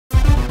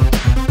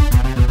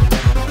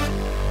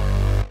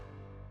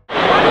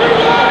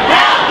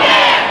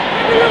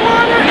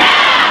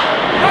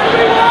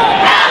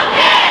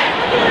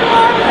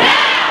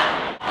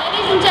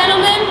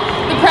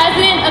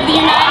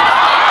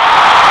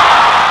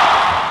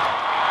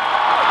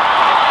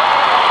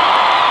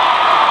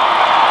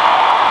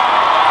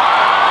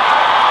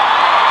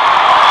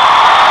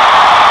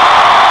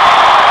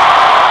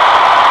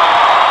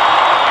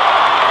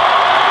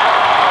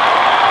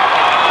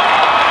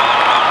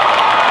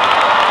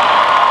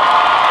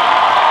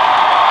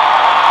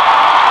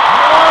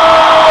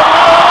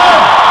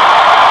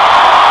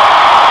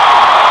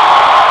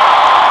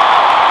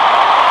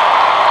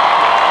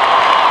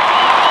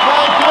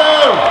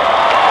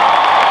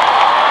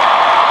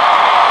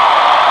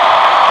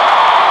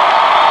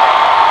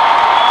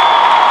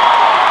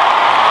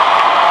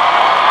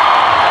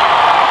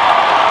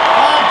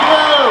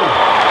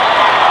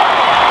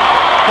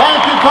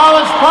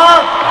College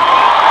Park.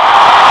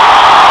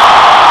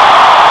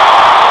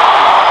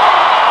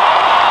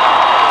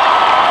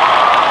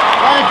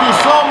 Thank you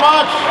so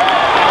much.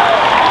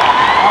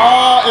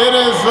 It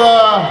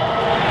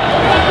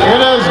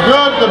is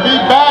good to be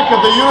back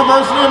at the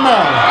University of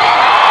Maryland.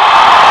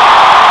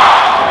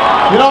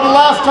 You know, the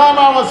last time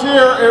I was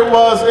here, it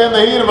was in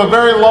the heat of a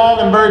very long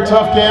and very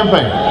tough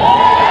campaign.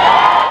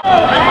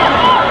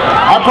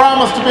 I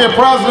promised to be a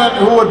president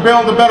who would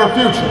build a better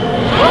future,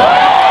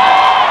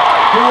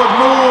 who would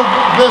move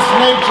this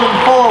nation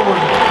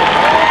forward,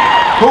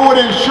 who would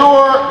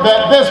ensure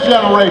that this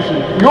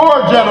generation,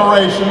 your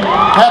generation,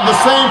 had the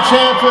same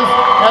chances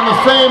and the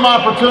same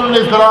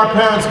opportunities that our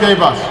parents gave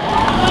us.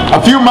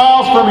 A few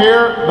miles from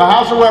here, the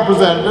House of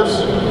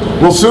Representatives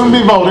will soon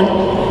be voting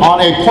on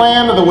a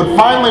plan that would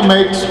finally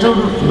make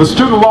the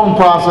student loan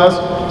process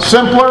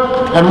simpler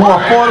and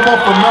more affordable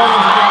for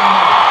millions of young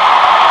Americans.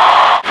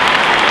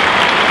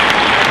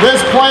 This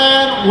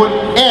plan would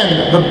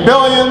end the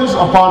billions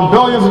upon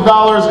billions of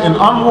dollars in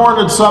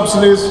unwarranted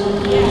subsidies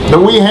that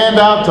we hand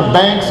out to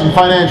banks and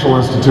financial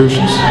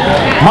institutions.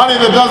 Money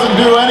that doesn't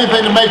do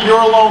anything to make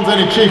your loans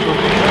any cheaper.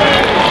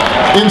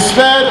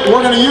 Instead, we're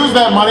going to use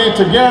that money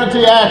to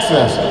guarantee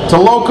access to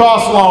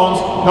low-cost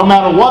loans no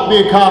matter what the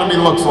economy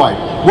looks like.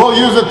 We'll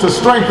use it to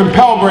strengthen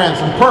Pell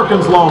Grants and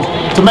Perkins loans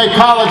to make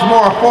college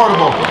more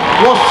affordable.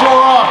 We'll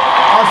shore up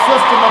our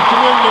system of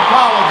community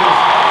colleges.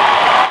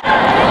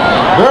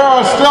 There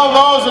are still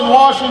those in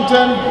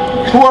Washington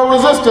who are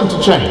resistant to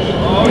change,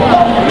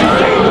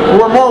 who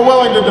are more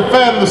willing to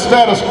defend the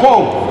status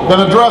quo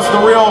than address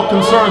the real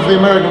concerns of the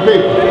American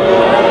people.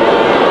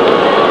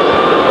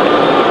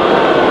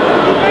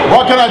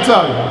 What can I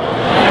tell you?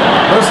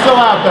 They're still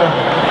out there.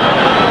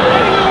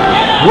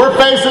 We're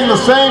facing the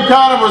same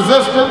kind of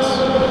resistance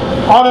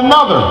on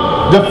another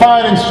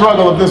defining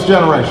struggle of this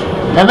generation,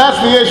 and that's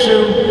the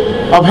issue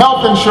of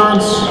health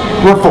insurance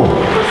reform.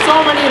 For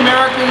so many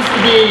Americans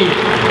to be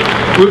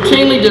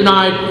routinely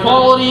denied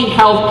quality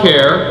health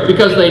care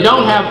because they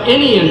don't have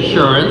any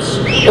insurance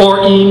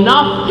or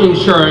enough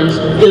insurance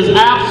is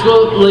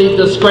absolutely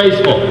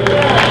disgraceful.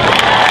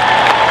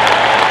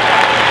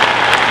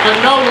 And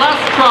no less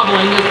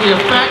troubling is the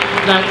effect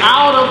that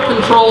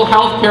out-of-control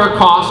healthcare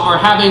costs are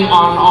having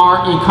on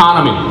our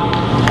economy.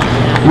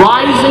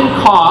 Rising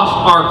costs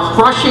are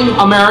crushing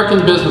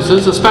American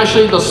businesses,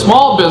 especially the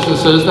small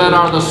businesses that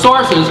are the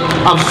sources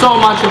of so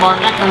much of our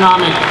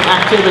economic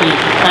activity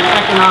and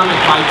economic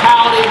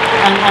vitality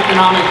and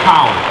economic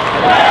power.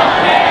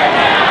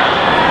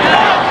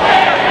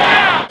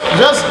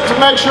 Just to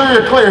make sure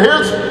you're clear,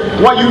 here's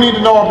what you need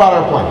to know about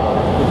our plan.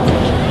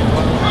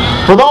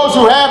 For those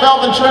who have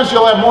health insurance,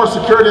 you'll have more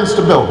security and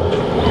stability.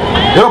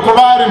 It'll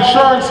provide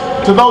insurance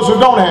to those who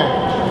don't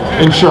have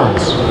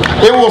insurance.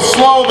 It will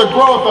slow the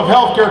growth of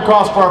healthcare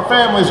costs for our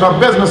families, our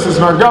businesses,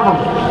 and our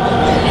government.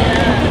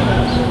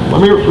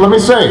 Let me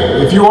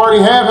say, if you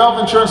already have health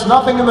insurance,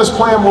 nothing in this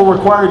plan will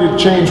require you to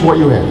change what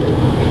you have.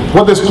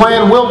 What this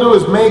plan will do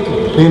is make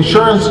the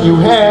insurance you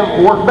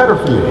have work better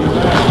for you.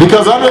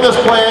 Because under this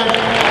plan,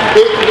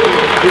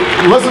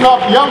 listen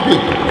up, young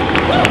people.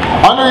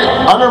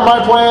 Under my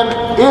plan,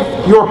 if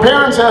your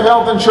parents have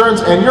health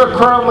insurance and you're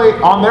currently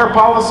on their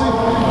policy,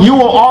 you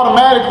will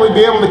automatically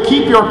be able to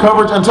keep your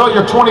coverage until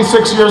you're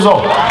 26 years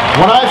old.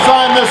 When I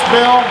sign this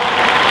bill,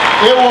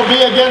 it will be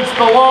against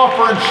the law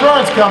for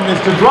insurance companies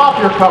to drop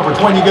your coverage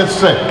when you get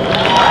sick.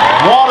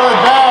 Water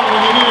it down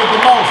when you need it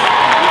the most.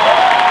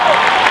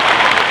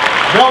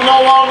 They'll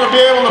no longer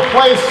be able to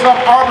place some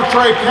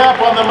arbitrary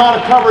cap on the amount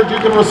of coverage you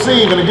can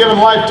receive in a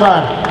given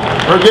lifetime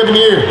or a given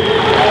year.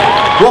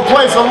 We'll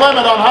place a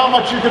limit on how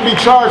much you can be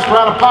charged for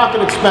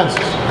out-of-pocket expenses.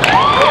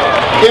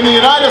 In the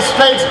United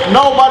States,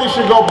 nobody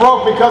should go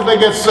broke because they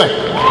get sick.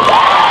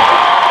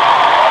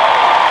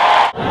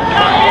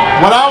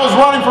 When I was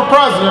running for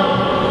president,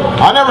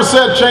 I never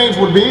said change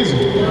would be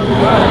easy.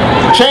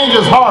 Change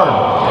is hard.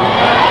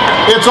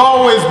 It's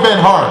always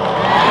been hard.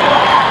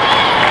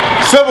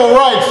 Civil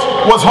rights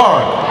was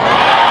hard.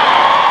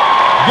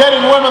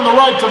 Getting women the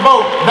right to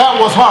vote, that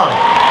was hard.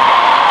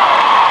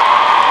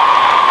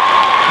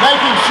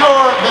 Making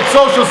sure that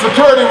Social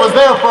Security was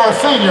there for our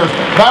seniors,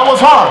 that was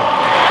hard.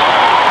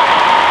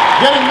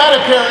 Getting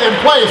Medicare in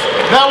place,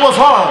 that was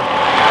hard.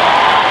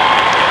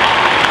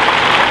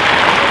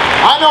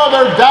 I know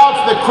there are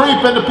doubts that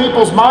creep into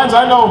people's minds.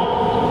 I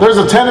know there's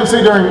a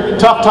tendency during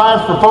tough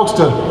times for folks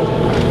to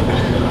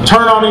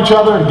turn on each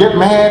other and get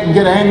mad and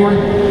get angry.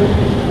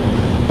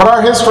 But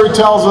our history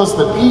tells us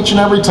that each and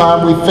every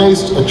time we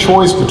faced a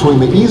choice between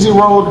the easy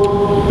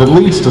road that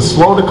leads to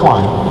slow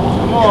decline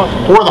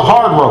or the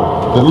hard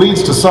road that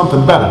leads to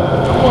something better,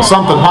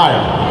 something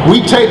higher,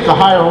 we take the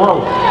higher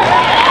road.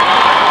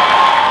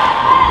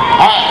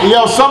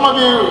 Some of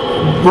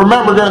you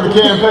remember during the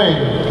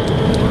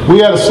campaign, we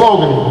had a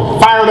slogan,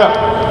 fired up.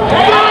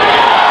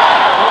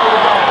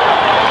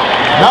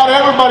 Not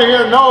everybody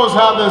here knows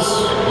how this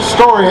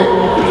story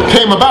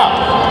came about.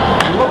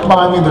 Look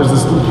behind me, there's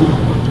this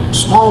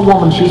small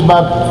woman, she's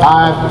about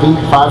 5 feet,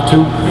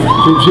 5'2".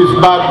 She's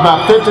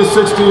about 50,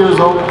 60 years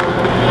old.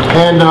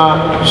 And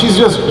she's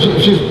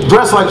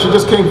dressed like she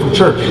just came from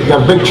church. She's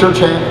got a big church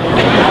hat.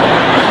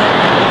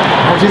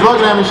 And she's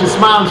looking at me, she's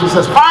smiling, she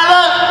says, "Fired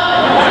up!"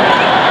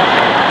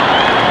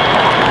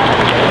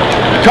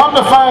 Come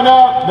to find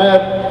out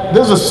that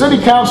there's a city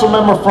council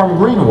member from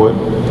Greenwood.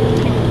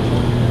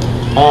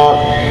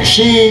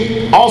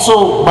 She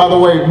also, by the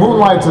way,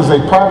 moonlights as a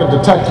private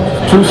detective.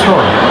 True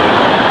story.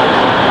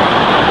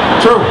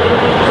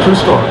 True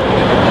story.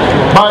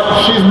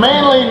 But she's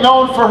mainly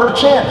known for her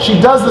chant. She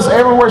does this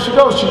everywhere she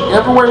goes.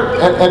 Everywhere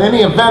at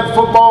any event,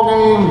 football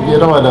game, you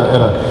know, at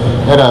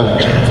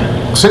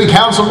a city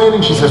council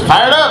meeting, she says,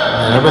 "Fired up!"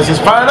 And everybody says,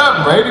 "Fired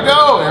up!" Ready to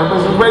go.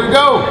 Everybody says, "Ready to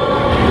go."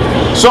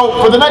 So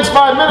for the next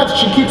 5 minutes,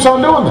 she keeps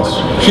on doing this.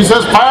 She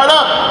says, "Fired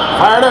up!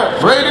 Fired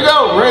up! Ready to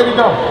go! Ready to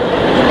go!"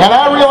 And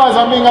I realize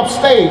I'm being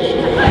upstaged.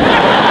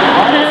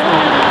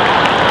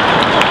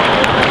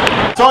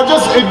 So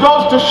it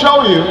goes to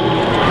show you,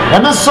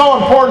 and this is so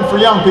important for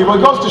young people,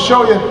 it goes to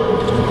show you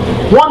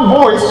one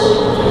voice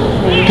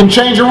can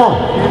change a room.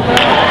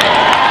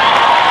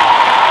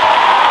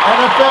 And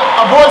if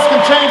a voice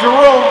can change a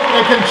room,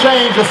 it can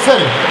change a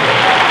city.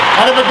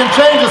 And if it can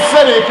change a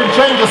city, it can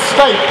change a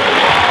state.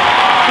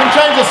 If it can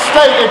change a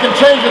state, it can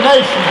change a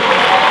nation.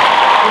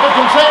 If it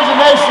can change a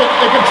nation,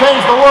 it can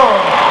change the world.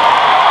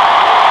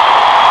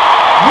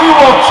 We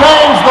will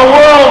change the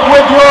world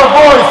with your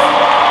voice.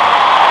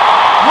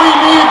 We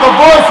need the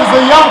voices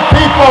of young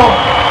people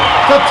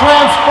to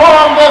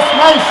transform this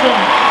nation,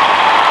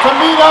 to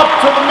meet up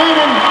to the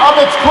meaning of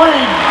its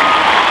creed.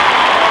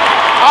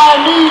 I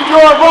need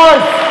your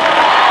voice.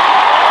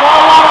 So I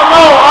want to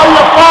know, are you